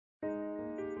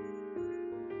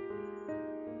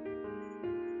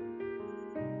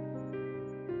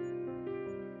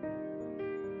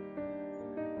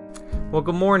Well,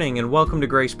 good morning and welcome to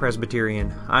Grace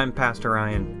Presbyterian. I'm Pastor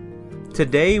Ryan.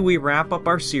 Today we wrap up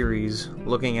our series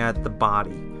looking at the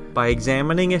body by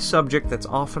examining a subject that's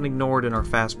often ignored in our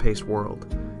fast-paced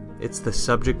world. It's the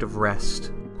subject of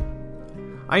rest.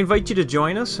 I invite you to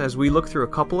join us as we look through a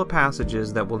couple of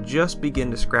passages that will just begin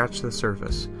to scratch the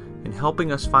surface in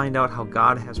helping us find out how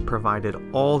God has provided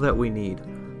all that we need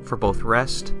for both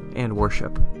rest and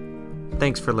worship.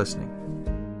 Thanks for listening.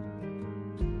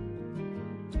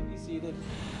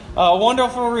 A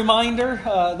wonderful reminder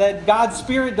that God's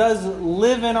Spirit does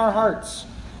live in our hearts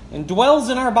and dwells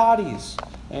in our bodies.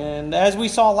 And as we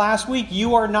saw last week,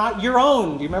 you are not your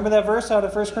own. Do you remember that verse out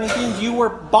of 1 Corinthians? You were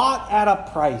bought at a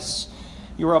price.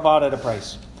 You were bought at a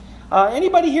price.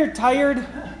 Anybody here tired?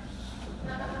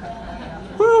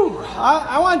 Whew.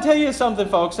 I want to tell you something,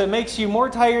 folks, that makes you more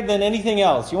tired than anything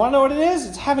else. You want to know what it is?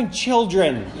 It's having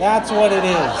children. That's what it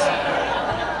is.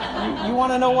 You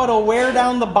want to know what'll wear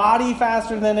down the body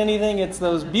faster than anything? It's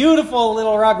those beautiful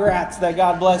little rugrats that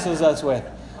God blesses us with.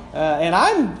 And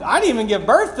I didn't even give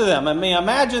birth to them. I mean,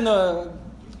 imagine the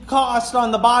cost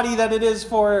on the body that it is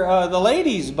for the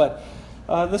ladies. But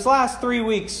this last 3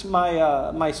 weeks,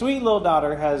 my sweet little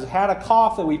daughter has had a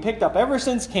cough that we picked up ever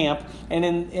since camp. And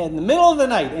in the middle of the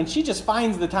night, and she just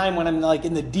finds the time when I'm like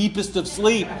in the deepest of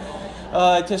sleep,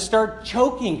 to start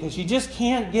choking because she just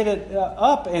can't get it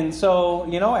up. And so,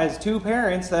 as two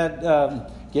parents that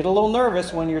get a little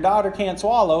nervous when your daughter can't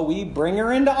swallow, we bring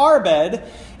her into our bed.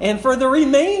 And for the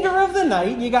remainder of the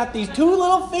night, you got these two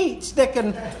little feet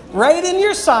sticking right in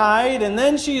your side. And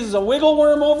then she's a wiggle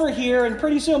worm over here. And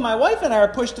pretty soon my wife and I are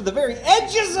pushed to the very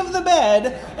edges of the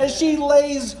bed as she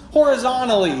lays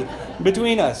horizontally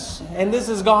between us. And this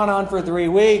has gone on for 3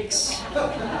 weeks.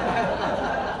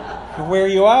 Wear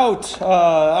you out.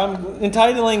 I'm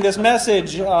entitling this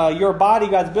message, Your Body,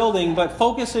 God's Building, but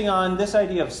focusing on this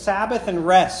idea of Sabbath and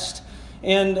rest.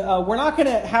 And we're not going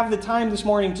to have the time this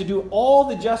morning to do all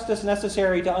the justice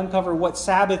necessary to uncover what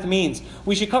Sabbath means.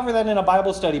 We should cover that in a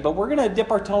Bible study, but we're going to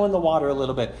dip our toe in the water a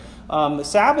little bit.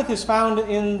 Sabbath is found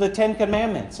in the Ten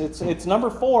Commandments. It's number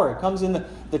 4. It comes in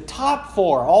the top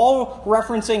 4, all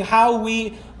referencing how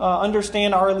we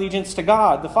understand our allegiance to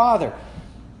God, the Father.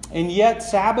 And yet,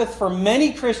 Sabbath for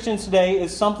many Christians today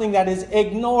is something that is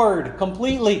ignored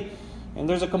completely. And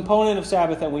there's a component of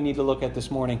Sabbath that we need to look at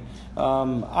this morning.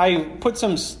 I put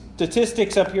some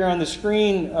statistics up here on the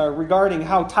screen regarding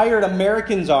how tired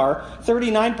Americans are.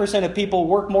 39% of people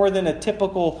work more than a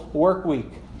typical work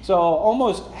week. So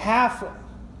almost half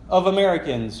of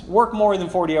Americans work more than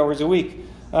 40 hours a week.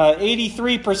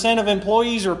 83% of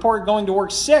employees report going to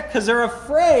work sick because they're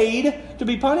afraid to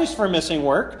be punished for missing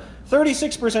work.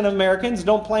 36% of Americans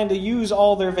don't plan to use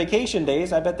all their vacation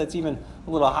days. I bet that's even a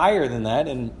little higher than that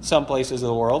in some places of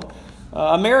the world.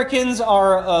 Americans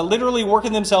are literally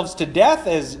working themselves to death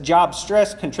as job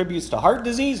stress contributes to heart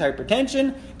disease,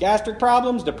 hypertension, gastric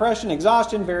problems, depression,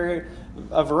 exhaustion,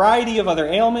 a variety of other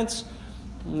ailments.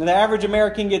 And the average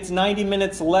American gets 90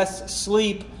 minutes less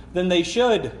sleep than they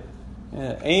should.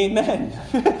 Amen.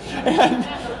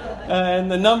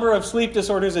 And the number of sleep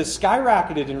disorders has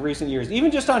skyrocketed in recent years. Even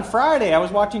just on Friday, I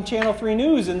was watching Channel 3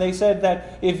 News, and they said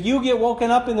that if you get woken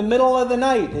up in the middle of the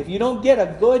night, if you don't get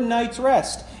a good night's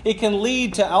rest, it can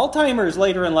lead to Alzheimer's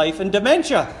later in life and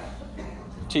dementia.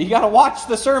 So you got to watch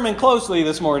the sermon closely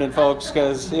this morning, folks,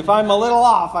 because if I'm a little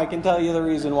off, I can tell you the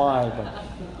reason why. But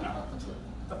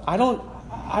I don't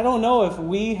know if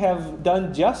we have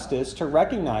done justice to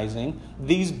recognizing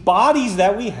these bodies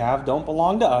that we have don't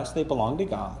belong to us, they belong to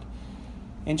God.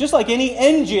 And just like any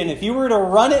engine, if you were to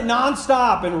run it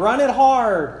nonstop and run it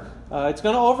hard, it's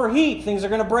going to overheat. Things are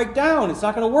going to break down. It's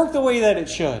not going to work the way that it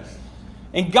should.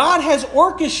 And God has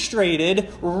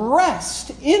orchestrated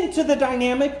rest into the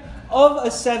dynamic of a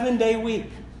 7-day week.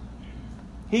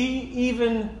 He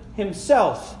even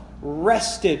himself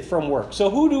rested from work.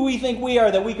 So who do we think we are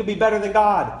that we could be better than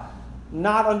God?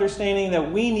 Not understanding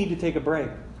that we need to take a break.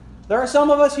 There are some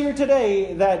of us here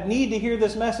today that need to hear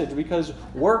this message because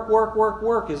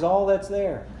work is all that's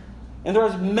there. And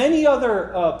there's many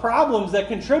other problems that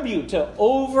contribute to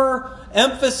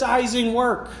overemphasizing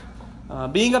work,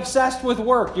 being obsessed with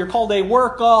work. You're called a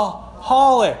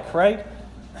workaholic, right?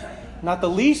 Not the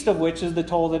least of which is the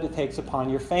toll that it takes upon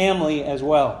your family as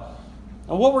well.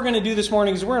 And what we're going to do this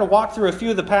morning is we're going to walk through a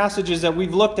few of the passages that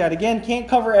we've looked at. Again, can't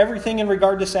cover everything in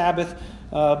regard to Sabbath,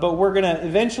 but we're going to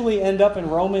eventually end up in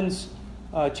Romans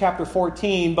chapter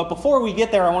 14. But before we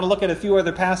get there, I want to look at a few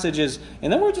other passages,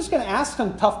 and then we're just going to ask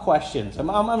some tough questions. I'm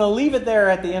going to leave it there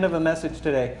at the end of the message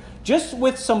today, just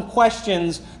with some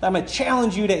questions that I'm going to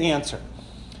challenge you to answer.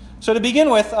 So to begin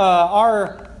with,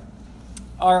 our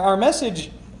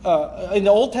message in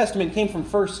the Old Testament came from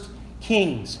 1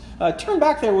 Kings. Turn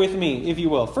back there with me, if you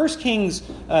will. 1 Kings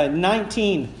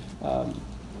 19.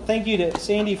 Thank you to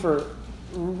Sandy for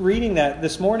reading that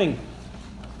this morning.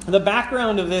 The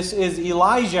background of this is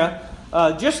Elijah,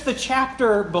 just the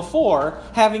chapter before,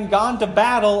 having gone to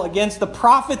battle against the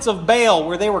prophets of Baal,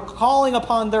 where they were calling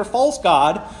upon their false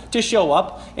god to show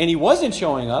up, and he wasn't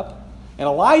showing up. And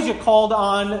Elijah called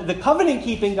on the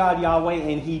covenant-keeping God Yahweh,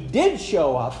 and he did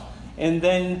show up. And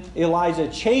then Elijah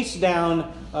chased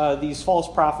down these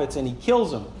false prophets, and he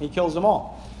kills them. He kills them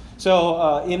all.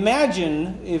 So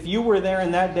imagine if you were there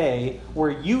in that day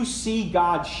where you see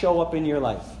God show up in your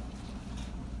life.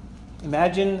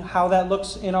 Imagine how that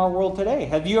looks in our world today.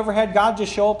 Have you ever had God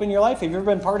just show up in your life? Have you ever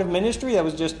been part of ministry that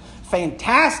was just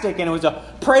fantastic and it was a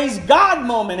praise God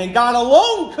moment and God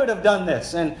alone could have done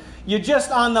this? And you're just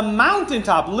on the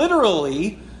mountaintop.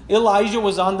 Literally, Elijah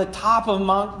was on the top of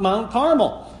Mount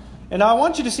Carmel. And I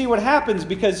want you to see what happens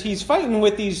because he's fighting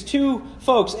with these two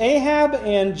folks, Ahab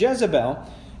and Jezebel.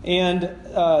 And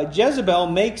Jezebel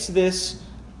makes this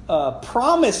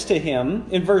promise to him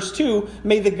in verse 2,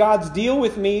 may the gods deal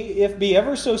with me, if be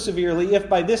ever so severely, if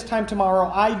by this time tomorrow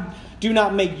I do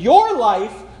not make your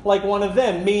life like one of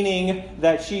them, meaning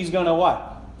that she's going to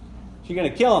what? She's going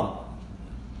to kill him.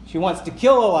 She wants to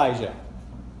kill Elijah.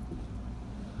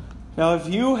 Now,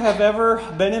 if you have ever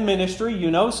been in ministry,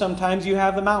 you know sometimes you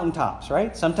have the mountaintops,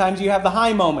 right? Sometimes you have the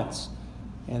high moments.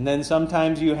 And then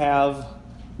sometimes you have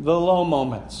the low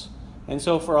moments. And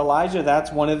so for Elijah,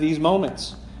 that's one of these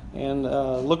moments. And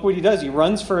look what he does. He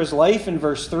runs for his life in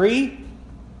verse 3.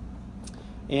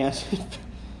 And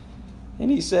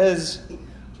he says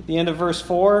at the end of verse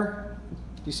 4,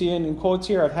 you see in quotes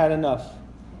here, I've had enough.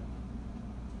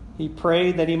 He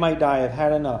prayed that he might die. I've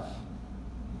had enough.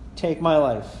 Take my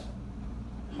life.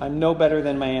 I'm no better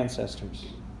than my ancestors.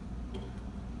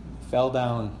 Fell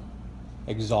down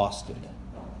exhausted.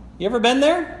 You ever been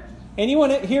there? Anyone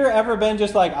here ever been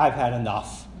just like, I've had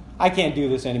enough. I can't do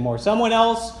this anymore. Someone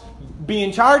else be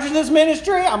in charge of this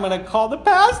ministry. I'm going to call the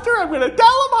pastor. I'm going to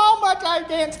tell him how much I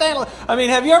can't stand it. I mean,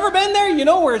 have you ever been there? You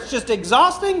know where it's just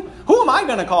exhausting? Who am I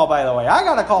going to call, by the way? I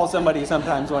got to call somebody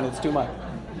sometimes when it's too much.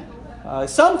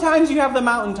 Sometimes you have the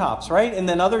mountaintops, right? And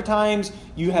then other times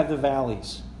you have the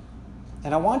valleys.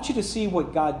 And I want you to see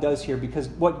what God does here, because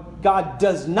what God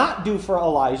does not do for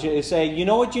Elijah is say, you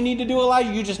know what you need to do,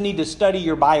 Elijah? You just need to study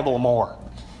your Bible more.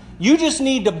 You just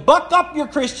need to buck up your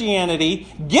Christianity,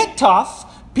 get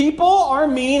tough. People are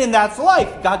mean, and that's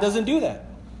life. God doesn't do that.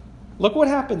 Look what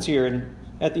happens here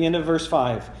at the end of verse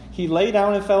 5. He lay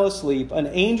down and fell asleep. An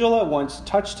angel at once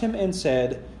touched him and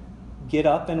said, get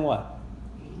up and what?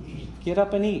 Get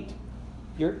up and eat.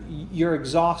 You're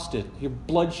exhausted. Your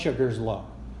blood sugar's low.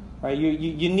 Right?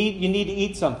 You need to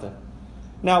eat something.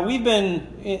 Now, we've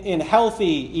been in healthy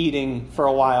eating for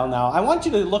a while now. I want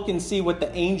you to look and see what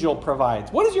the angel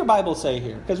provides. What does your Bible say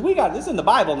here? Because we got this in the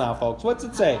Bible now, folks. What's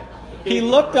it say? He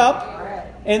looked up,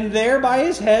 and there by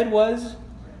his head was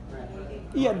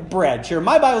bread. Sure,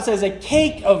 my Bible says a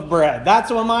cake of bread.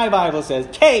 That's what my Bible says.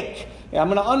 Cake. Yeah, I'm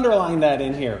going to underline that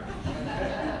in here.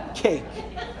 Cake.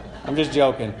 I'm just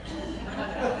joking.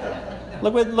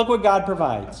 Look what God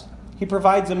provides. He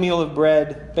provides a meal of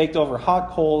bread baked over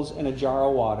hot coals and a jar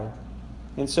of water.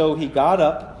 And so he got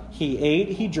up, he ate,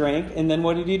 he drank, and then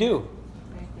what did he do?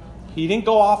 He didn't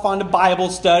go off on to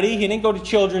Bible study. He didn't go to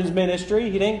children's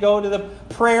ministry. He didn't go to the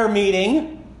prayer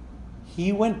meeting.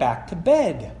 He went back to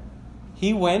bed.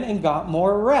 He went and got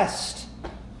more rest.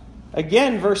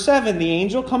 Again, verse 7, the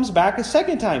angel comes back a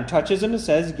second time, touches him and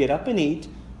says, get up and eat.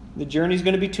 The journey's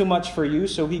going to be too much for you,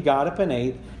 so he got up and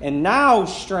ate. And now,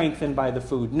 strengthened by the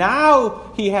food,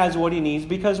 now he has what he needs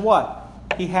because what?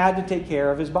 He had to take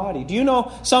care of his body. Do you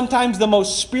know sometimes the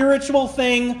most spiritual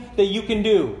thing that you can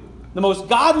do, the most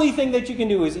godly thing that you can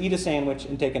do is eat a sandwich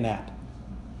and take a nap?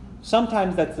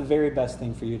 Sometimes that's the very best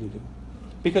thing for you to do.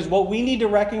 Because what we need to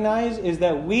recognize is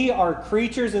that we are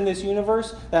creatures in this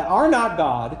universe that are not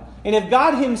God. And if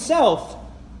God himself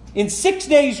in 6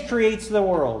 days creates the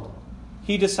world,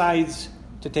 he decides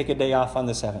to take a day off on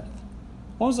the 7th.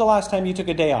 When was the last time you took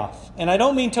a day off? And I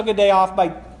don't mean took a day off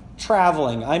by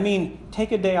traveling. I mean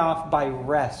take a day off by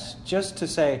rest. Just to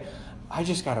say, I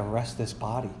just got to rest this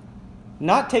body.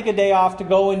 Not take a day off to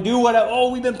go and do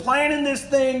we've been planning this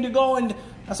thing to go and...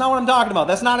 That's not what I'm talking about.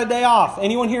 That's not a day off.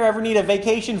 Anyone here ever need a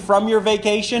vacation from your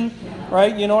vacation?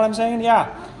 Right? You know what I'm saying?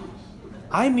 Yeah.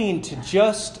 I mean to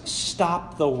just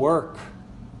stop the work.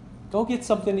 Go get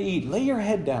something to eat. Lay your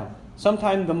head down.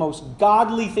 Sometimes the most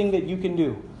godly thing that you can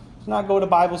do is not go to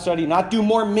Bible study, not do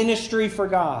more ministry for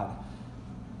God,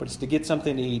 but it's to get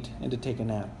something to eat and to take a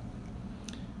nap.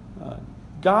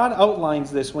 God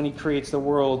outlines this when he creates the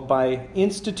world by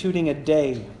instituting a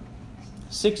day.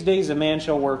 6 days a man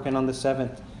shall work, and on the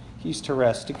seventh he's to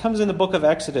rest. It comes in the book of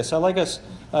Exodus. I'd like us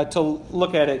to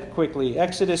look at it quickly.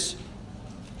 Exodus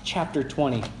chapter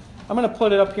 20. I'm going to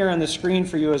put it up here on the screen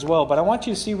for you as well, but I want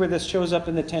you to see where this shows up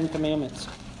in the Ten Commandments.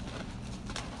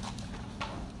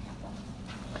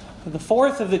 The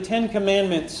fourth of the Ten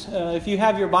Commandments, if you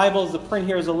have your Bibles, the print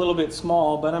here is a little bit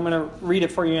small, but I'm going to read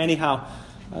it for you anyhow.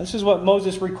 This is what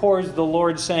Moses records the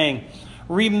Lord saying.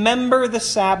 Remember the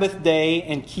Sabbath day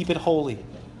and keep it holy.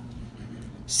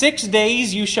 6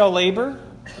 days you shall labor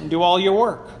and do all your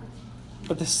work.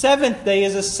 But the seventh day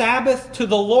is a Sabbath to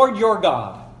the Lord your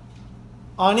God.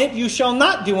 On it you shall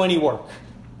not do any work.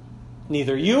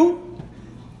 Neither you,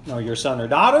 nor your son or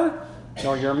daughter,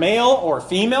 nor your male or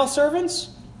female servants,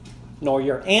 nor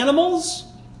your animals,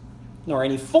 nor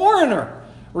any foreigner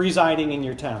residing in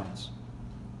your towns.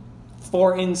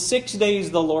 For in 6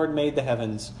 days the Lord made the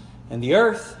heavens, and the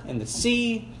earth, and the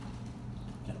sea,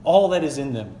 and all that is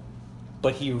in them.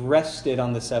 But he rested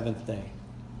on the seventh day.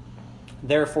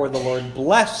 Therefore the Lord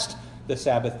blessed the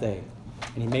Sabbath day,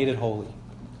 and he made it holy.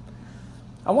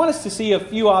 I want us to see a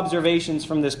few observations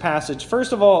from this passage.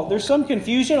 First of all, there's some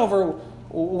confusion over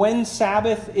when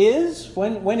Sabbath is.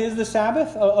 When is the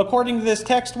Sabbath? According to this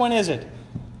text, when is it?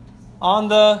 On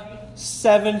the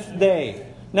seventh day.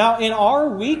 Now, in our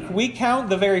week, we count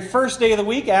the very first day of the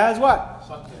week as what?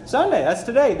 Sunday. That's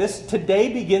today.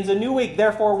 Today begins a new week.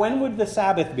 Therefore, when would the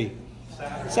Sabbath be?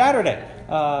 Saturday.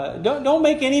 Don't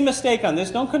make any mistake on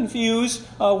this. Don't confuse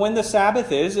when the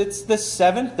Sabbath is. It's the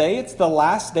seventh day. It's the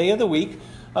last day of the week.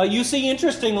 You see,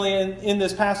 interestingly, in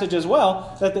this passage as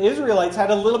well, that the Israelites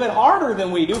had a little bit harder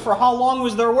than we do. For how long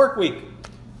was their work week?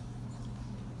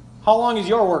 How long is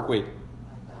your work week?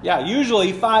 Yeah,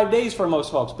 usually 5 days for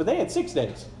most folks, but they had 6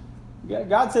 days.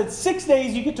 God said 6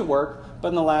 days you get to work, but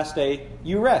in the last day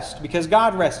you rest, because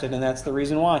God rested, and that's the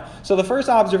reason why. So the first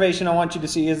observation I want you to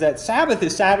see is that Sabbath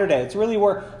is Saturday. It's really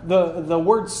where the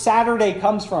word Saturday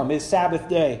comes from, is Sabbath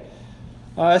day.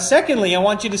 Secondly, I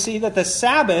want you to see that the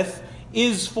Sabbath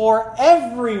is for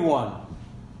everyone,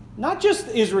 not just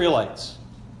the Israelites.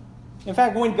 In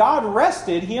fact, when God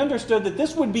rested, he understood that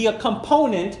this would be a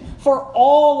component for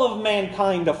all of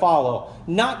mankind to follow,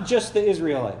 not just the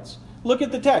Israelites. Look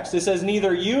at the text. It says,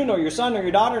 neither you, nor your son, nor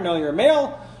your daughter, nor your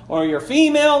male, or your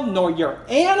female, nor your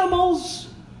animals,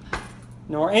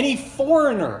 nor any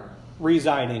foreigner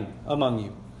residing among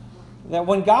you. That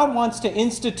when God wants to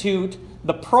institute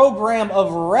the program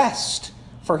of rest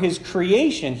for his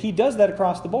creation, he does that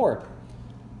across the board.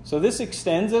 So this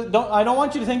extends. I don't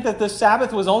want you to think that the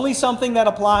Sabbath was only something that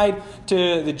applied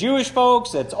to the Jewish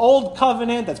folks. That's Old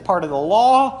Covenant. That's part of the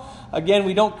law. Again,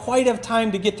 we don't quite have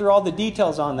time to get through all the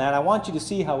details on that. I want you to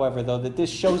see, however, though, that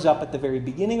this shows up at the very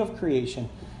beginning of creation,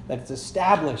 that it's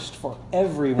established for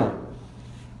everyone.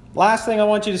 Last thing I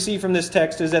want you to see from this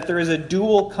text is that there is a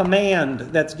dual command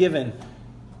that's given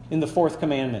in the fourth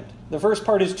commandment. The first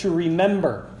part is to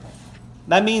remember.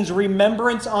 That means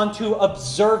remembrance unto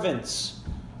observance.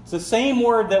 It's the same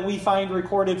word that we find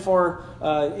recorded for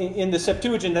in the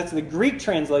Septuagint. That's the Greek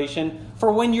translation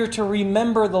for when you're to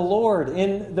remember the Lord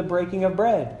in the breaking of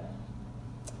bread.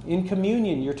 In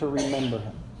communion, you're to remember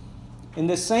him. In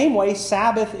the same way,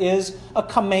 Sabbath is a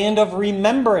command of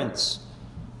remembrance.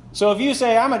 So if you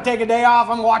say, I'm going to take a day off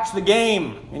and watch the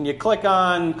game, and you click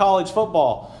on college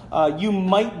football, you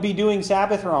might be doing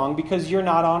Sabbath wrong because you're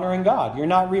not honoring God. You're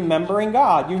not remembering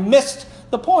God. You missed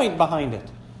the point behind it.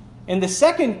 And the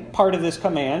second part of this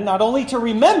command, not only to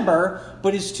remember,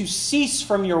 but is to cease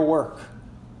from your work.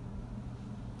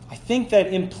 I think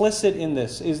that implicit in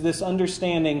this is this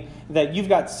understanding that you've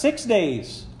got 6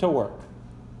 days to work.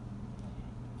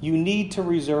 You need to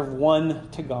reserve one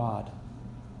to God,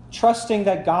 trusting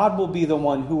that God will be the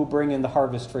one who will bring in the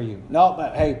harvest for you. No,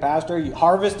 but hey, Pastor,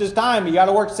 harvest is time. You got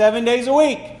to work 7 days a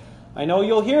week. I know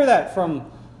you'll hear that from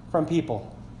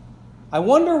people. I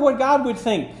wonder what God would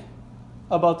think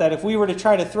about that if we were to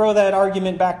try to throw that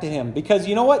argument back to him. Because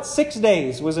you know what? 6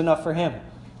 days was enough for him.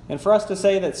 And for us to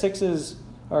say that 6 is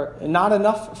not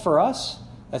enough for us,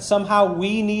 that somehow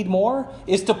we need more,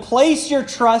 is to place your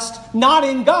trust not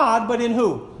in God, but in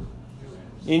who?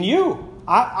 In you.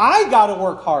 I got to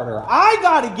work harder. I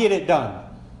got to get it done.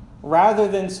 Rather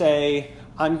than say,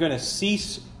 I'm going to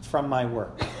cease from my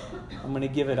work. I'm going to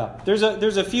give it up. There's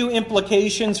a few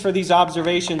implications for these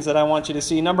observations that I want you to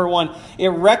see. Number one, it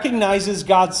recognizes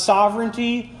God's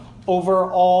sovereignty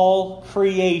over all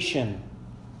creation,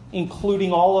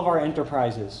 including all of our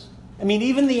enterprises. I mean,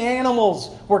 even the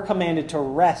animals were commanded to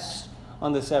rest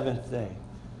on the seventh day.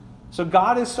 So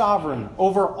God is sovereign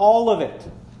over all of it.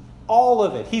 All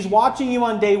of it. He's watching you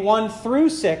on day 1 through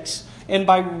 6. And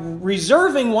by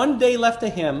reserving one day left to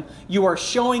Him, you are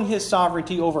showing His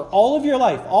sovereignty over all of your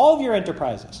life, all of your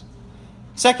enterprises.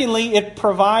 Secondly, it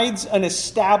provides an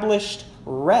established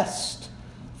rest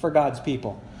for God's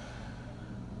people.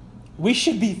 We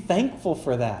should be thankful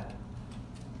for that.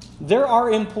 There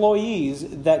are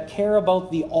employees that care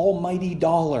about the almighty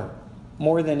dollar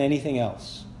more than anything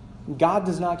else. God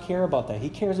does not care about that. He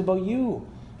cares about you.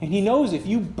 And He knows if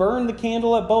you burn the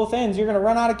candle at both ends, you're going to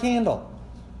run out of candle.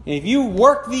 And if you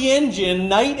work the engine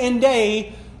night and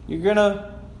day, you're going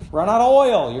to run out of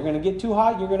oil. You're going to get too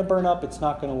hot. You're going to burn up. It's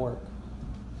not going to work.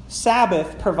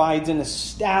 Sabbath provides an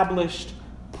established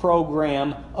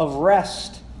program of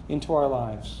rest into our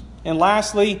lives. And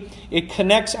lastly, it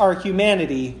connects our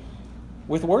humanity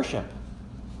with worship.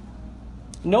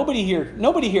 Nobody here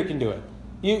can do it.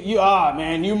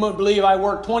 You believe I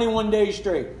worked 21 days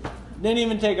straight. Didn't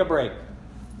even take a break.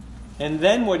 And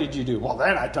then what did you do? Well,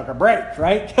 then I took a break,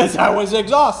 right? Because I was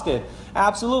exhausted.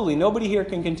 Absolutely. Nobody here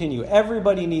can continue.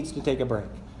 Everybody needs to take a break.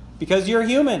 Because you're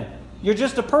human. You're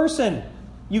just a person.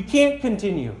 You can't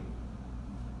continue.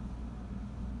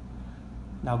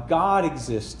 Now, God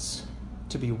exists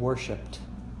to be worshipped.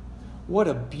 What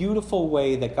a beautiful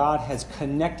way that God has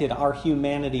connected our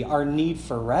humanity, our need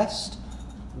for rest,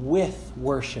 with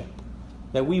worship.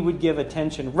 That we would give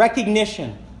attention,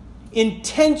 recognition,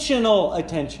 intentional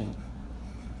attention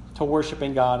to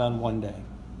worshiping God on one day.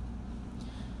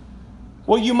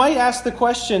 Well, you might ask the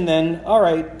question then, all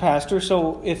right, Pastor,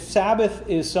 so if Sabbath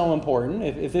is so important,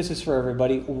 if this is for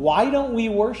everybody, why don't we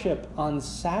worship on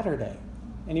Saturday?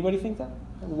 Anybody think that?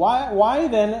 Why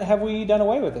then have we done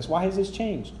away with this? Why has this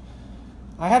changed?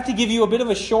 I have to give you a bit of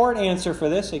a short answer for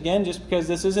this, again, just because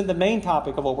this isn't the main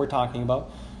topic of what we're talking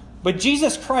about. But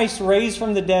Jesus Christ raised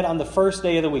from the dead on the first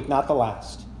day of the week, not the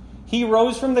last. He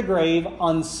rose from the grave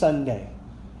on Sunday.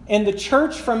 And the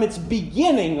church from its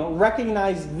beginning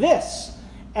recognized this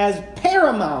as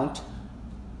paramount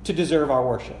to deserve our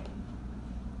worship.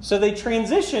 So they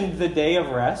transitioned the day of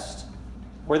rest,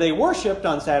 where they worshipped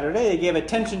on Saturday. They gave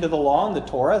attention to the law and the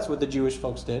Torah. That's what the Jewish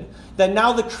folks did. Then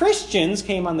now the Christians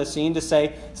came on the scene to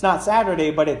say, it's not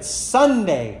Saturday, but it's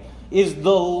Sunday is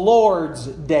the Lord's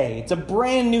day. It's a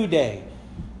brand new day.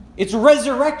 It's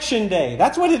Resurrection Day.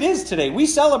 That's what it is today. We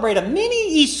celebrate a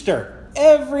mini Easter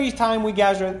every time we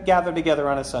gather together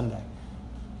on a Sunday.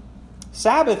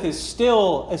 Sabbath is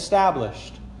still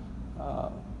established.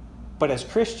 But as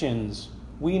Christians,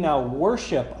 we now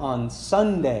worship on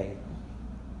Sunday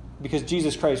because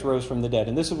Jesus Christ rose from the dead.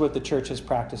 And this is what the church has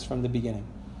practiced from the beginning.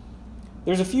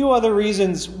 There's a few other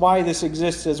reasons why this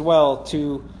exists as well,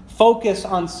 to focus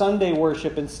on Sunday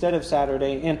worship instead of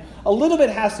Saturday. And a little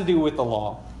bit has to do with the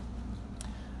law.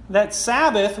 That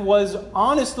Sabbath was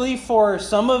honestly, for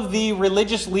some of the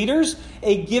religious leaders,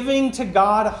 a giving to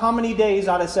God how many days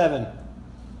out of 7?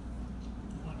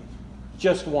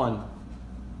 Just one.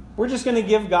 We're just going to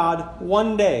give God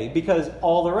one day because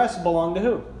all the rest belong to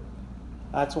who?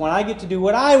 That's when I get to do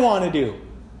what I want to do.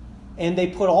 And they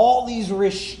put all these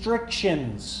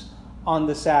restrictions on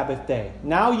the Sabbath day.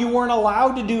 Now you weren't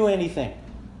allowed to do anything.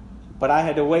 But I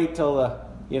had to wait till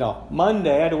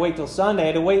Monday, I had to wait till Sunday, I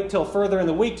had to wait till further in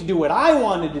the week to do what I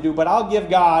wanted to do, but I'll give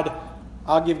God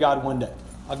one day.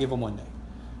 I'll give Him one day.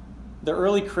 The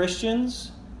early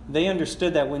Christians, they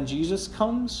understood that when Jesus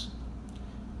comes,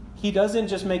 He doesn't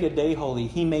just make a day holy,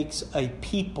 He makes a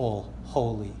people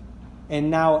holy. And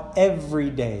now every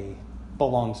day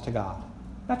belongs to God.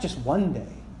 Not just one day.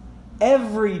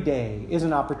 Every day is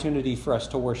an opportunity for us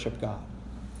to worship God.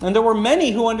 And there were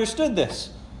many who understood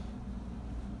this.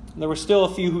 There were still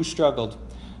a few who struggled.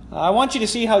 I want you to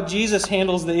see how Jesus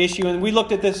handles the issue, and we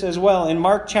looked at this as well in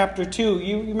Mark chapter 2.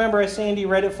 You remember, as Sandy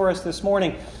read it for us this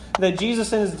morning, that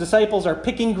Jesus and His disciples are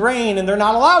picking grain, and they're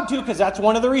not allowed to because that's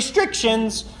one of the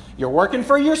restrictions. You're working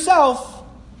for yourself.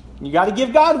 You got to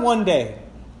give God one day.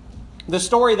 The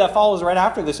story that follows right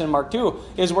after this in Mark 2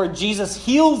 is where Jesus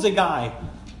heals a guy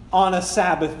on a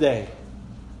Sabbath day.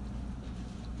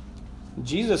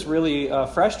 Jesus really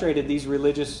frustrated these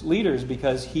religious leaders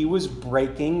because He was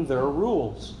breaking their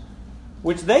rules,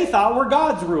 which they thought were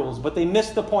God's rules, but they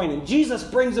missed the point. And Jesus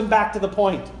brings them back to the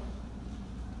point.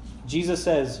 Jesus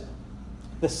says,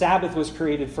 the Sabbath was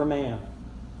created for man,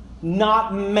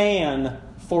 not man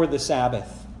for the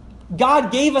Sabbath.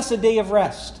 God gave us a day of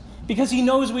rest because He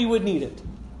knows we would need it.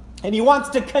 And He wants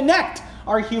to connect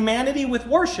our humanity with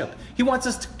worship. He wants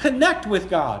us to connect with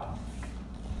God.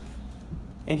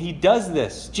 And He does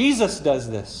this, Jesus does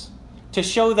this, to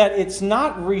show that it's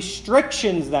not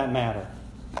restrictions that matter.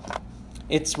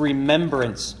 It's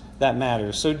remembrance that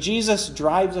matters. So Jesus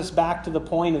drives us back to the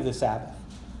point of the Sabbath.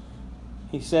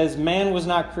 He says, man was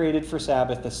not created for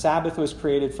Sabbath. The Sabbath was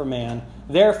created for man.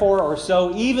 Therefore, or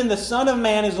so, even the Son of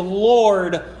Man is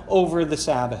Lord over the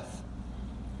Sabbath.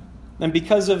 And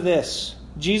because of this,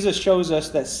 Jesus shows us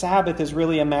that Sabbath is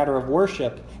really a matter of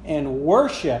worship. And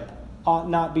worship ought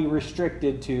not be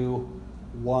restricted to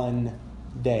one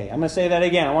day. I'm going to say that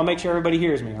again. I want to make sure everybody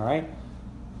hears me, all right?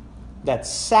 That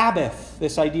Sabbath,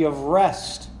 this idea of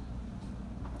rest,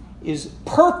 is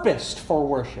purposed for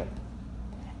worship.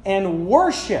 And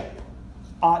worship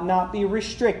ought not be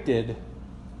restricted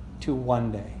to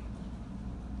one day.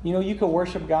 You know, you can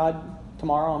worship God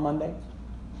tomorrow on Monday,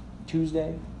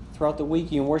 Tuesday, throughout the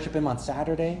week. You can worship Him on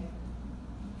Saturday.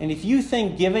 And if you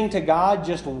think giving to God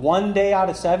just one day out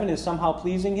of 7 is somehow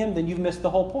pleasing Him, then you've missed the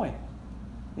whole point.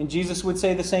 And Jesus would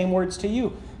say the same words to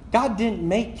you. God didn't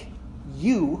make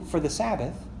you for the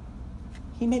Sabbath.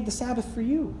 He made the Sabbath for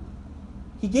you.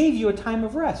 He gave you a time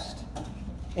of rest.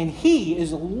 And He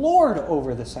is Lord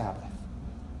over the Sabbath.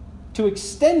 To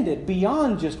extend it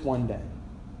beyond just one day.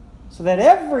 So that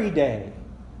every day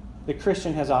the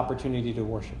Christian has opportunity to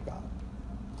worship God.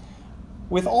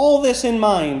 With all this in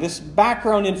mind, this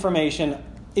background information,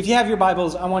 if you have your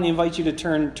Bibles, I want to invite you to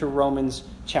turn to Romans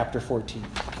chapter 14.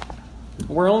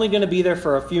 We're only going to be there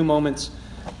for a few moments,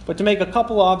 but to make a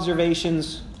couple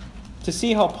observations to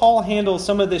see how Paul handles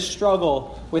some of this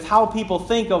struggle with how people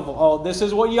think of, oh, this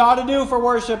is what you ought to do for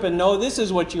worship, and no, this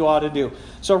is what you ought to do.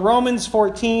 So Romans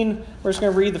 14, we're just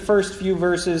going to read the first few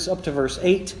verses up to verse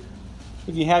 8.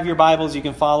 If you have your Bibles, you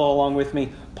can follow along with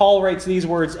me. Paul writes these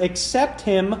words, "Accept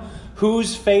him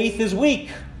whose faith is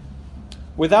weak,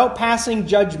 without passing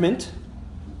judgment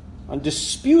on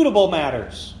disputable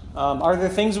matters." Are there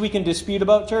things we can dispute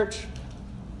about, church?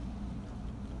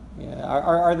 Yeah.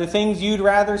 Are there things you'd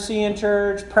rather see in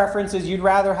church? Preferences, you'd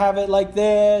rather have it like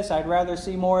this? I'd rather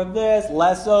see more of this,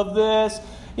 less of this.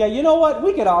 Yeah, you know what?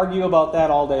 We could argue about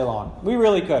that all day long. We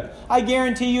really could. I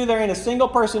guarantee you there ain't a single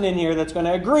person in here that's going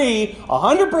to agree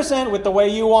 100% with the way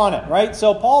you want it, right?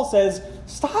 So Paul says,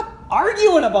 stop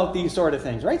arguing about these sort of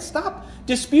things, right? Stop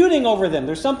disputing over them.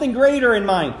 There's something greater in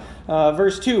mind.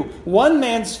 Verse 2, one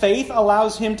man's faith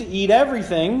allows him to eat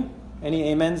everything.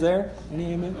 Any amens there?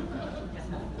 Any amen?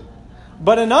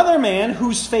 But another man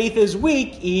whose faith is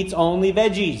weak eats only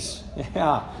veggies.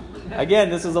 Yeah. Again,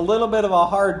 this is a little bit of a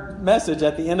hard message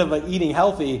at the end of an eating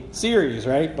healthy series,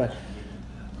 right? But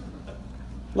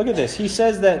look at this. He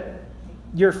says that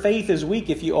your faith is weak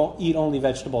if you eat only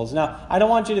vegetables. Now, I don't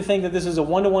want you to think that this is a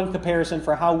one-to-one comparison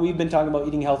for how we've been talking about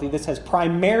eating healthy. This has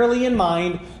primarily in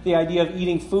mind the idea of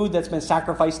eating food that's been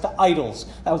sacrificed to idols.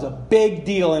 That was a big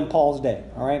deal in Paul's day,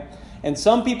 all right? And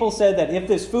some people said that if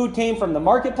this food came from the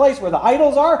marketplace where the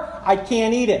idols are, I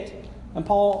can't eat it. And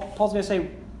Paul's going to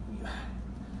say,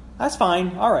 that's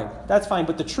fine. All right, that's fine.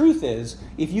 But the truth is,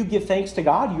 if you give thanks to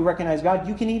God, you recognize God,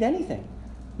 you can eat anything.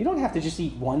 You don't have to just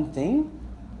eat one thing.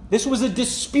 This was a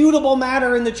disputable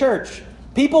matter in the church.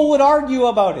 People would argue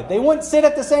about it. They wouldn't sit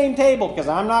at the same table because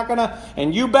I'm not going to,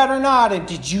 and you better not. And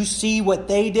did you see what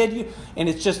they did? And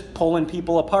it's just pulling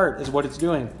people apart is what it's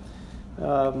doing.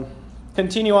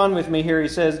 Continue on with me here. He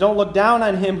says, don't look down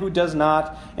on him who does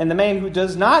not, and the man who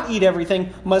does not eat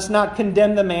everything must not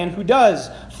condemn the man who does,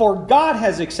 for God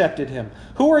has accepted him.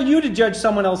 Who are you to judge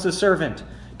someone else's servant?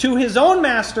 To his own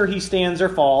master he stands or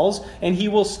falls, and he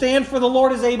will stand, for the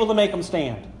Lord is able to make him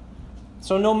stand.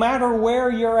 So no matter where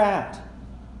you're at,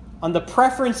 on the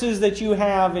preferences that you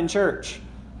have in church,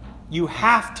 you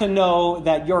have to know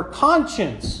that your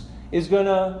conscience is going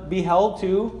to be held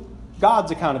to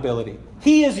God's accountability.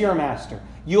 He is your master.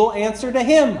 You'll answer to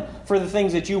Him for the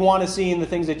things that you want to see and the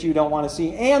things that you don't want to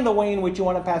see, and the way in which you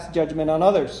want to pass judgment on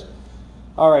others.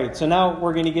 All right, so now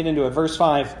we're going to get into it. Verse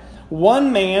 5.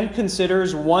 One man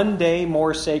considers one day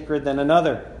more sacred than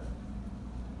another.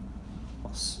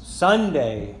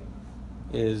 Sunday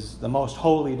is the most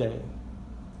holy day.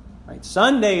 Right?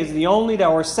 Sunday is the only day,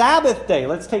 or Sabbath day.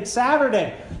 Let's take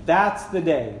Saturday. That's the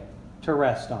day to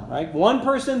rest on. Right? One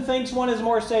person thinks one is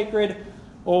more sacred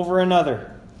over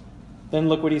another. Then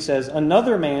look what he says.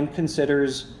 Another man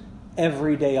considers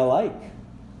every day alike.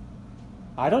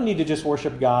 I don't need to just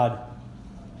worship God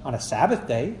on a Sabbath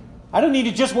day. I don't need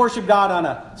to just worship God on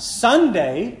a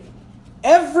Sunday.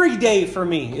 Every day for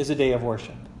me is a day of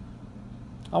worship.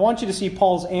 I want you to see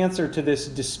Paul's answer to this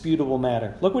disputable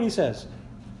matter. Look what he says.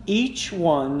 Each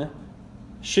one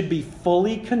should be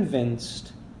fully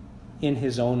convinced in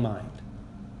his own mind.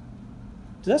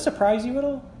 Does that surprise you at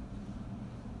all?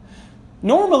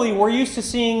 Normally, we're used to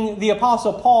seeing the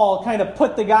Apostle Paul kind of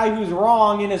put the guy who's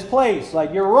wrong in his place.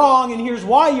 Like, you're wrong, and here's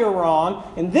why you're wrong,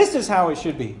 and this is how it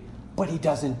should be. But he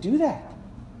doesn't do that.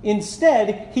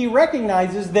 Instead, he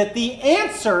recognizes that the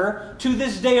answer to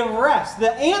this day of rest,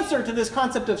 the answer to this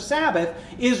concept of Sabbath,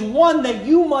 is one that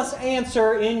you must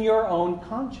answer in your own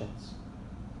conscience.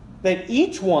 That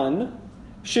each one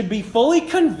should be fully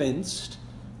convinced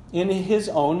in his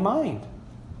own mind.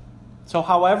 So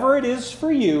however it is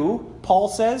for you, Paul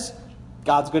says,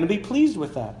 God's going to be pleased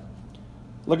with that.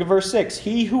 Look at verse 6.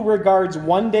 He who regards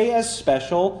one day as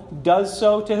special does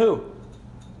so to who?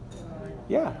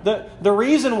 Yeah. The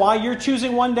reason why you're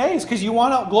choosing one day is because you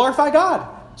want to glorify God.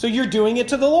 So you're doing it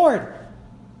to the Lord.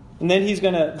 And then he's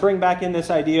going to bring back in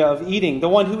this idea of eating. The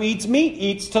one who eats meat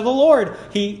eats to the Lord.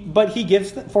 He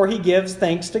gives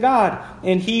thanks to God.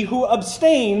 And he who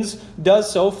abstains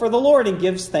does so for the Lord and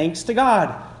gives thanks to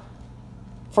God.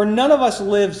 For none of us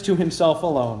lives to himself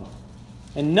alone.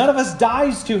 And none of us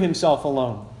dies to himself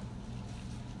alone.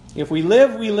 If we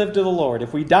live, we live to the Lord.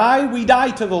 If we die, we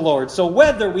die to the Lord. So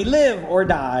whether we live or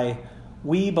die,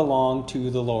 we belong to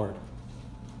the Lord.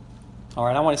 All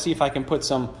right, I want to see if I can put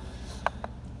some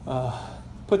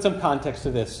context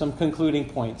to this, some concluding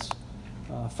points.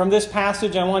 From this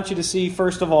passage, I want you to see,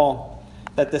 first of all,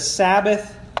 that the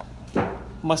Sabbath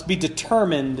must be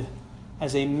determined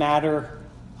as a matter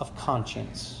of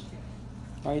conscience.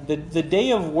 All right, the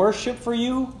day of worship for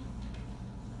you,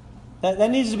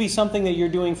 that needs to be something that you're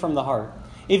doing from the heart.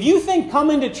 If you think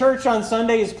coming to church on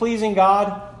Sunday is pleasing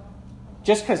God,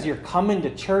 just because you're coming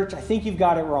to church, I think you've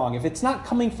got it wrong. If it's not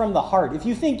coming from the heart, if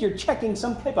you think you're checking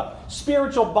some type of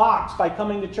spiritual box by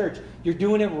coming to church, you're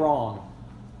doing it wrong.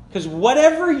 Because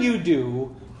whatever you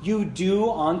do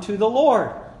unto the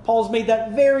Lord. Paul's made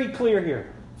that very clear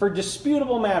here. For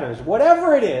disputable matters,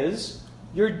 whatever it is,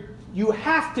 you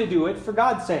have to do it for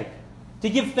God's sake, to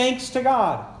give thanks to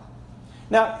God.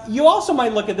 Now, you also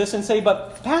might look at this and say,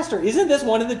 but Pastor, isn't this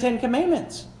one of the 10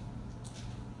 Commandments?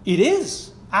 It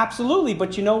is, absolutely.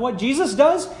 But you know what Jesus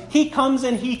does? He comes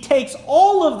and he takes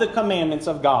all of the commandments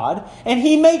of God and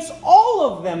he makes all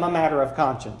of them a matter of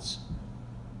conscience.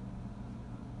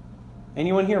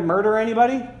 Anyone here murder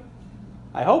anybody?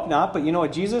 I hope not, but you know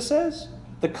what Jesus says?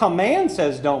 The command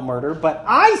says don't murder, but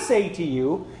I say to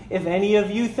you, if any of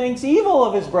you thinks evil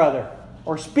of his brother,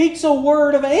 or speaks a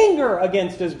word of anger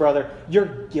against his brother,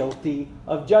 you're guilty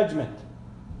of judgment.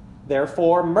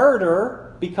 Therefore,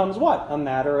 murder becomes what? A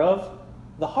matter of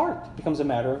the heart. It becomes a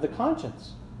matter of the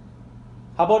conscience.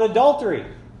 How about adultery?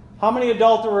 How many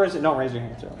adulterers... Don't raise your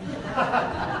hands.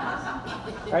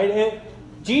 Right?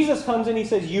 Jesus comes and he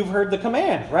says, you've heard the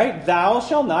command, right? Thou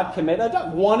shalt not commit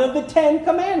adultery. One of the 10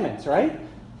 commandments, right?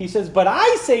 He says, but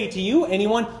I say to you,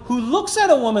 anyone who looks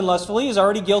at a woman lustfully is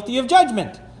already guilty of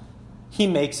judgment. He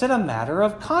makes it a matter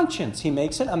of conscience. He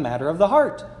makes it a matter of the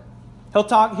heart.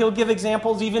 He'll give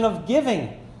examples even of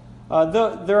giving.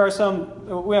 There are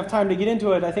some, we have time to get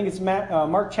into it. I think it's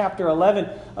Mark chapter 11,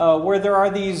 where there are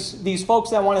these folks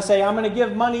that want to say, I'm going to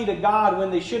give money to God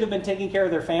when they should have been taking care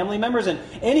of their family members. And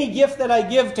any gift that I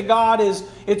give to God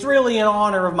it's really in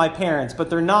honor of my parents, but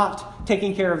they're not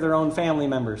taking care of their own family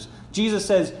members. Jesus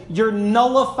says, you're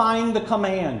nullifying the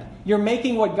command. You're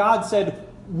making what God said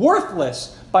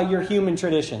worthless by your human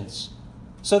traditions.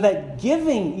 So that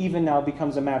giving even now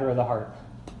becomes a matter of the heart.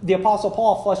 The Apostle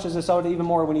Paul fleshes this out even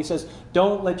more when he says,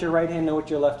 don't let your right hand know what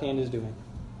your left hand is doing.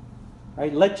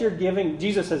 Right? Let your giving,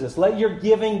 Jesus says this, let your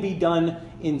giving be done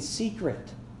in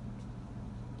secret.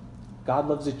 God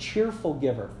loves a cheerful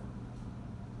giver.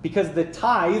 Because the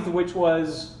tithe, which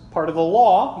was part of the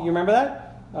law, you remember that?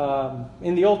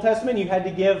 In the Old Testament, you had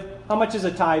to give, how much is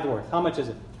a tithe worth? How much is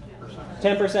it?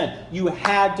 10%. You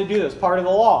had to do this, part of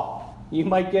the law. You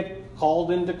might get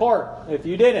called into court if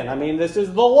you didn't. I mean, this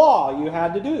is the law. You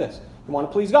had to do this. You want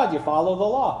to please God, you follow the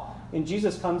law. And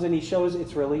Jesus comes and he shows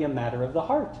it's really a matter of the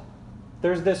heart.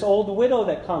 There's this old widow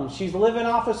that comes. She's living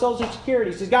off of Social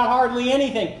Security. She's got hardly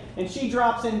anything. And she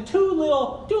drops in two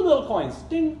little coins.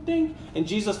 Ding, ding. And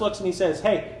Jesus looks and he says,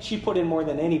 hey, she put in more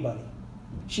than anybody.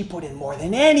 She put in more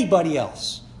than anybody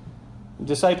else. The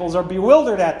disciples are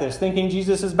bewildered at this, thinking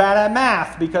Jesus is bad at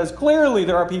math, because clearly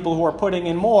there are people who are putting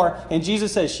in more. And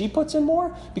Jesus says she puts in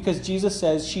more because Jesus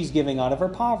says she's giving out of her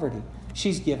poverty.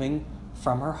 She's giving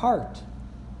from her heart.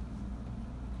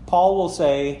 Paul will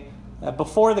say that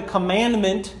before the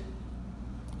commandment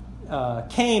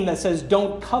came that says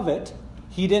don't covet,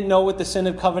 he didn't know what the sin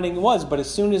of coveting was. But as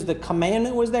soon as the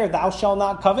commandment was there, thou shalt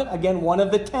not covet, again, one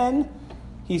of the 10,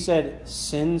 he said,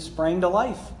 sin sprang to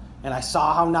life. And I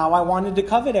saw how now I wanted to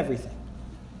covet everything.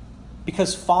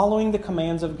 Because following the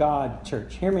commands of God,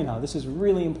 church, hear me now, this is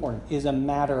really important, is a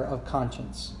matter of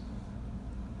conscience.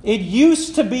 It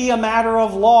used to be a matter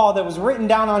of law that was written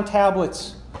down on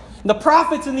tablets. The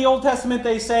prophets in the Old Testament,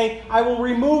 they say, I will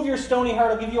remove your stony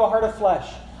heart, I'll give you a heart of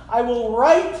flesh. I will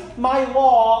write my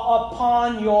law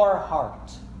upon your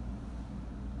heart.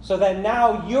 So that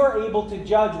now you're able to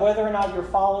judge whether or not you're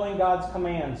following God's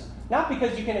commands. Not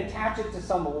because you can attach it to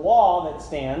some law that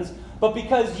stands, but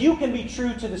because you can be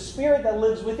true to the Spirit that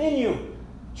lives within you.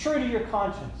 True to your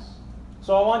conscience.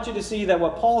 So I want you to see that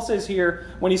what Paul says here,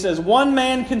 when he says one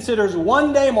man considers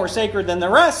one day more sacred than the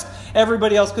rest,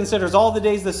 everybody else considers all the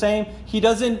days the same, he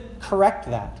doesn't correct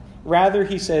that. Rather,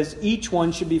 he says each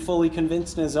one should be fully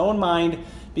convinced in his own mind,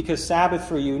 because Sabbath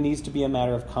for you needs to be a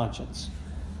matter of conscience.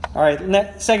 All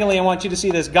right, secondly, I want you to see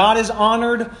this. God is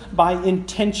honored by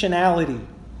intentionality.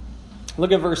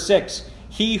 Look at verse 6.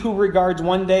 He who regards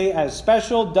one day as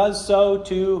special does so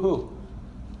to who?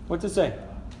 What's it say?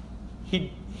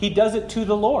 He does it to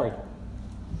the Lord.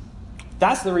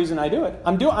 That's the reason I do it.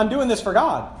 I'm doing this for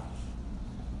God.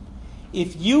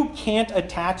 If you can't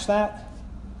attach that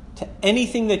to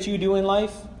anything that you do in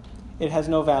life, it has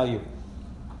no value.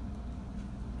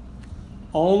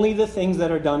 Only the things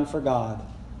that are done for God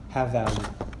have value.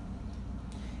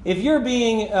 If you're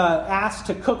being asked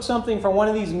to cook something for one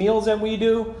of these meals that we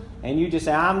do, and you just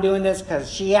say, I'm doing this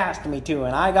because she asked me to,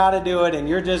 and I got to do it, and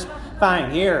you're just, fine,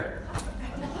 here.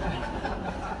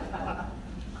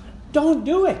 Don't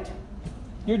do it.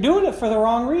 You're doing it for the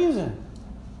wrong reason.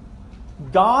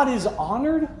 God is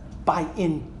honored by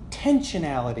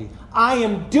intentionality. I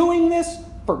am doing this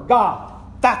for God.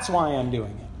 That's why I'm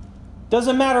doing it.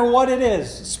 Doesn't matter what it is.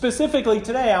 Specifically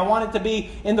today, I want it to be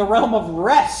in the realm of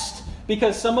rest,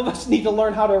 because some of us need to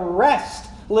learn how to rest.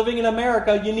 Living in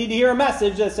America, you need to hear a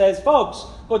message that says, folks,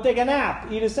 go take a nap,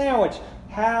 eat a sandwich,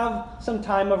 have some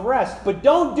time of rest. But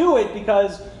don't do it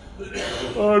because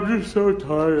I'm just so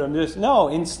tired. No,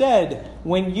 instead,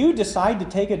 when you decide to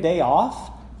take a day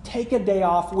off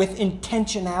with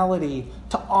intentionality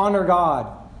to honor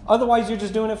God. Otherwise, you're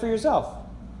just doing it for yourself.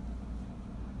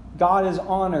 God is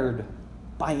honored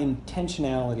by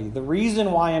intentionality. The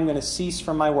reason why I'm going to cease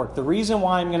from my work, the reason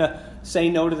why I'm going to say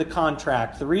no to the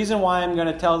contract, the reason why I'm going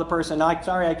to tell the person,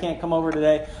 sorry, I can't come over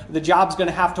today, the job's going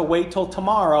to have to wait till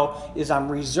tomorrow, is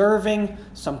I'm reserving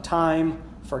some time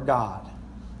for God.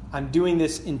 I'm doing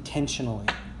this intentionally.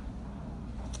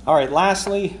 All right,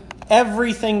 lastly,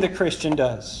 everything the Christian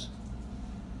does.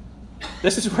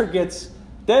 This is where it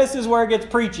gets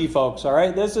preachy, folks, all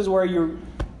right? This is where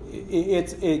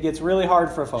it gets really hard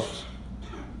for folks.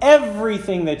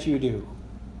 Everything that you do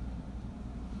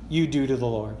to the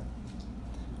Lord.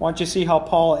 I want you to see how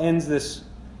Paul ends this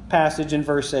passage in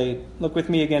verse 8. Look with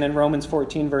me again in Romans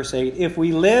 14, verse 8. If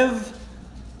we live,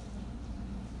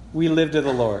 we live to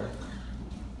the Lord.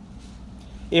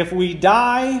 If we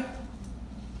die,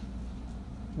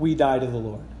 we die to the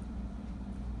Lord.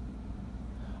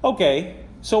 Okay,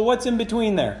 so what's in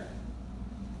between there?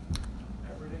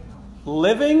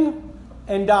 Living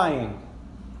and dying.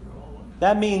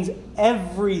 That means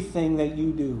everything that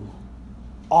you do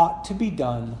ought to be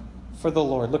done for the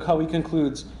Lord. Look how he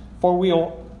concludes.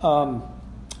 So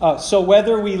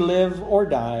whether we live or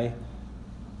die,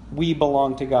 we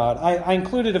belong to God. I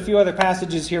included a few other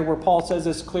passages here where Paul says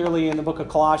this clearly in the book of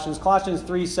Colossians. Colossians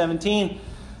 3:17.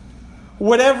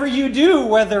 Whatever you do,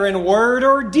 whether in word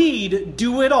or deed,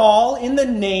 do it all in the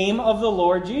name of the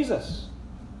Lord Jesus.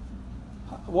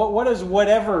 What does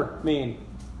whatever mean?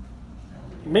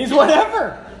 It means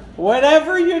whatever.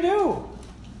 Whatever you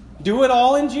do it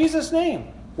all in Jesus' name.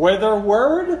 Whether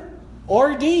word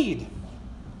or deed.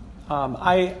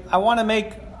 I want to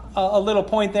make a little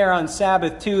point there on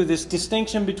Sabbath too. This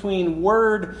distinction between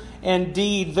word and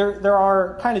deed. There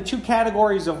are kind of two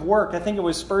categories of work. I think it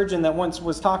was Spurgeon that once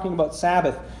was talking about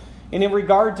Sabbath. And in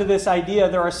regard to this idea,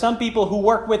 there are some people who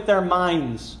work with their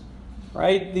minds.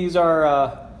 Right? These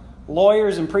are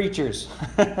lawyers and preachers.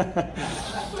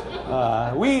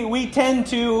 We tend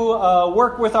to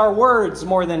work with our words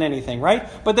more than anything, right?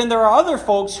 But then there are other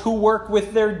folks who work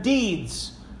with their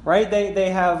deeds, right? They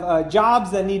have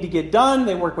jobs that need to get done.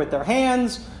 They work with their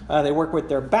hands. They work with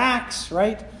their backs,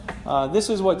 right? This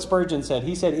is what Spurgeon said.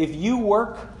 He said, if you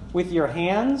work with your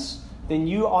hands, then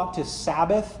you ought to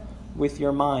Sabbath with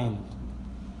your mind.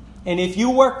 And if you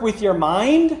work with your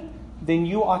mind, then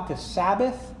you ought to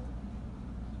Sabbath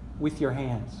with your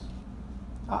hands.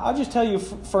 I'll just tell you,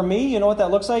 for me, you know what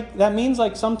that looks like? That means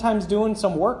like sometimes doing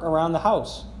some work around the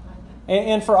house.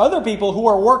 And for other people who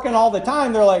are working all the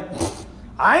time, they're like,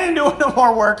 I ain't doing no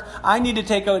more work. I need to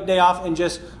take a day off and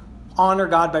just honor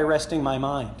God by resting my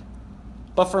mind.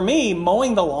 But for me,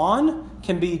 mowing the lawn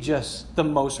can be just the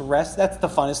most rest. That's the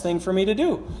funnest thing for me to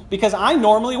do. Because I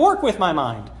normally work with my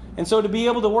mind. And so to be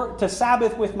able to work, to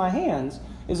Sabbath with my hands,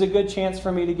 is a good chance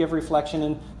for me to give reflection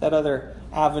in that other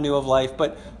avenue of life.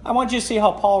 But I want you to see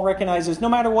how Paul recognizes no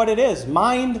matter what it is,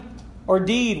 mind or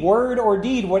deed, word or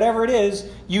deed, whatever it is,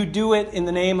 you do it in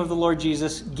the name of the Lord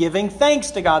Jesus, giving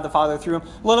thanks to God the Father through him.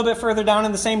 A little bit further down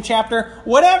in the same chapter,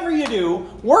 whatever you do,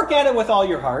 work at it with all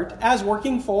your heart as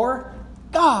working for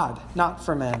God, not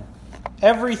for men.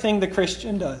 Everything the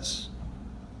Christian does.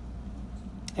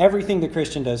 Everything the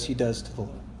Christian does, he does to the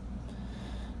Lord.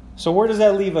 So where does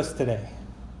that leave us today?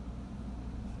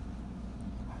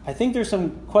 I think there's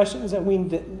some questions that we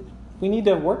need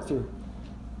to work through.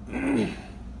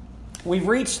 We've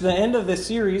reached the end of this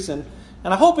series, and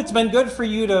I hope it's been good for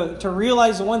you to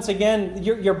realize once again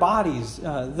your bodies,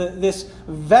 this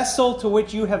vessel to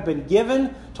which you have been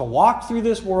given to walk through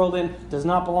this world in does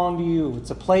not belong to you.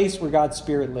 It's a place where God's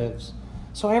Spirit lives.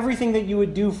 So everything that you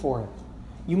would do for it,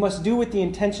 you must do with the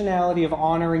intentionality of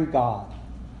honoring God.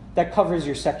 That covers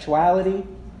your sexuality,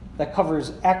 that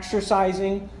covers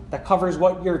exercising, that covers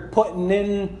what you're putting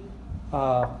in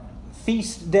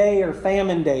feast day or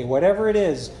famine day, whatever it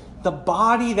is. The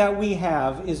body that we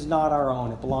have is not our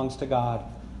own. It belongs to God.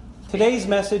 Today's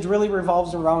message really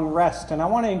revolves around rest, and I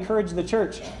want to encourage the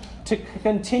church to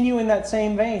continue in that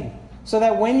same vein, so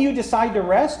that when you decide to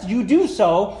rest, you do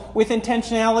so with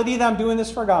intentionality that I'm doing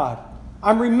this for God.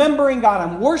 I'm remembering God.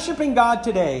 I'm worshiping God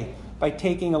today by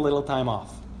taking a little time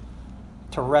off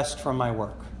to rest from my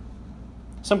work.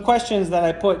 Some questions that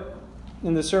I put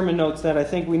in the sermon notes that I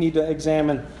think we need to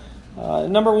examine.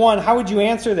 Number one, how would you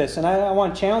answer this? And I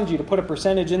want to challenge you to put a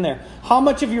percentage in there. How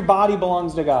much of your body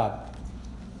belongs to God?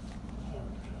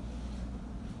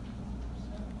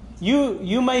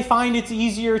 You may find it's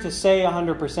easier to say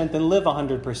 100% than live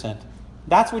 100%.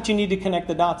 That's what you need to connect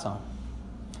the dots on.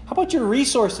 How about your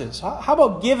resources? How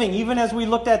about giving? Even as we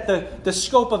looked at the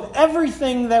scope of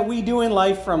everything that we do in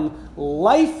life, from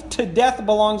life to death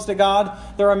belongs to God.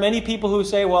 There are many people who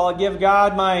say, well, I'll give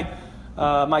God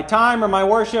my time or my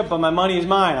worship, but my money is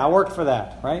mine. I worked for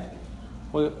that, right?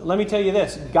 Well, let me tell you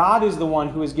this. God is the one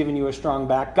who has given you a strong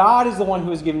back. God is the one who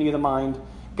has given you the mind.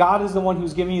 God is the one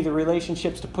who's given you the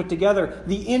relationships to put together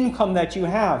the income that you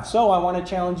have. So I want to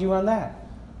challenge you on that.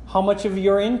 How much of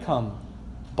your income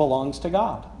belongs to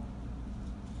God?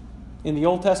 In the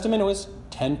Old Testament, it was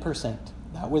 10%.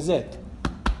 That was it.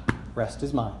 Rest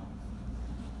is mine.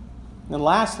 And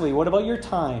lastly, what about your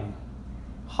time?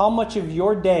 How much of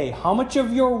your day, how much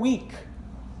of your week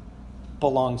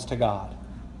belongs to God?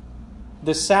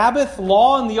 The Sabbath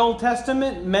law in the Old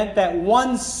Testament meant that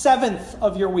 1/7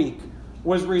 of your week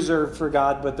was reserved for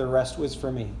God, but the rest was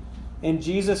for me. And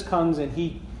Jesus comes and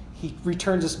He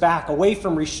returns us back away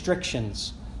from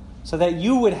restrictions so that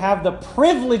you would have the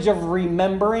privilege of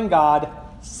remembering God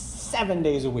 7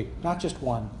 days a week, not just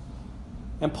one.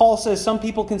 And Paul says some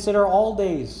people consider all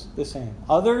days the same.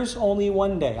 Others, only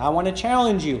one day. I want to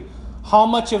challenge you. How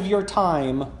much of your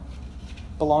time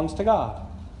belongs to God?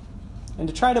 And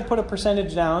to try to put a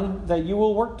percentage down that you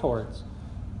will work towards.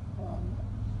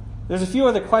 There's a few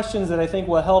other questions that I think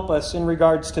will help us in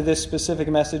regards to this specific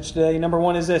message today. Number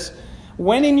one is this.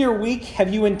 When in your week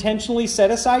have you intentionally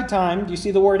set aside time? Do you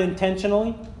see the word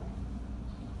intentionally?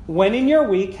 When in your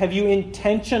week have you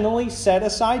intentionally set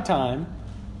aside time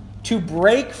to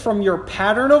break from your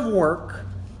pattern of work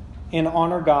and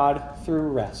honor God through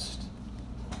rest?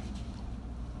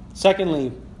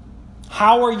 Secondly,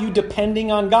 how are you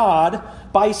depending on God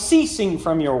by ceasing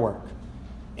from your work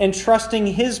and trusting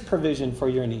His provision for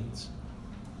your needs?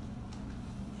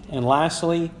 And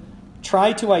lastly,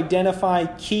 try to identify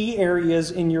key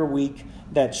areas in your week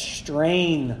that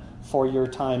strain for your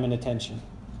time and attention,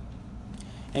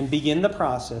 and begin the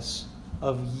process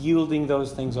of yielding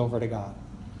those things over to God.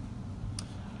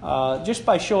 Just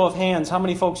by show of hands, how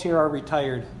many folks here are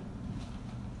retired?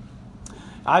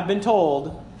 I've been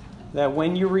told that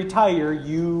when you retire,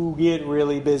 you get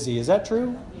really busy. Is that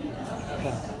true?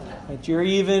 Yeah. That you're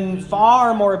even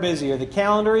far more busy, or the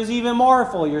calendar is even more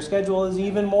full, your schedule is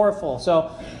even more full.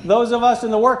 So those of us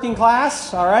in the working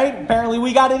class, all right, apparently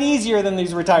we got it easier than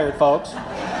these retired folks.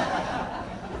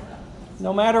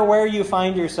 No matter where you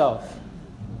find yourself,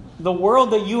 the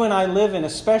world that you and I live in,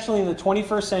 especially in the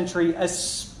 21st century,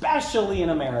 especially in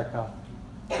America,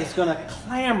 is going to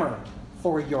clamor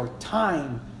for your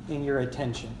time and your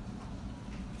attention.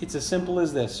 It's as simple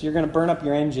as this. You're going to burn up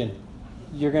your engine.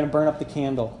 You're going to burn up the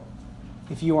candle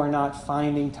if you are not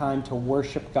finding time to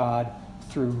worship God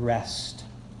through rest.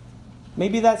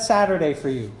 Maybe that's Saturday for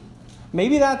you.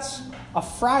 Maybe that's a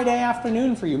Friday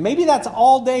afternoon for you. Maybe that's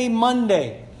all day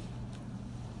Monday.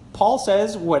 Paul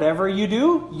says, whatever you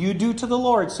do to the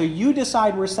Lord. So you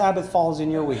decide where Sabbath falls in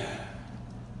your week.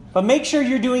 But make sure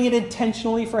you're doing it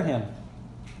intentionally for Him.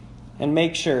 and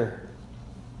make sure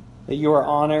that you are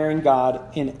honoring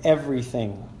God in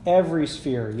everything, every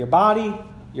sphere, your body,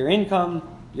 your income,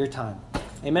 your time.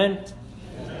 Amen?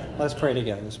 Let's pray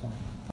together this morning.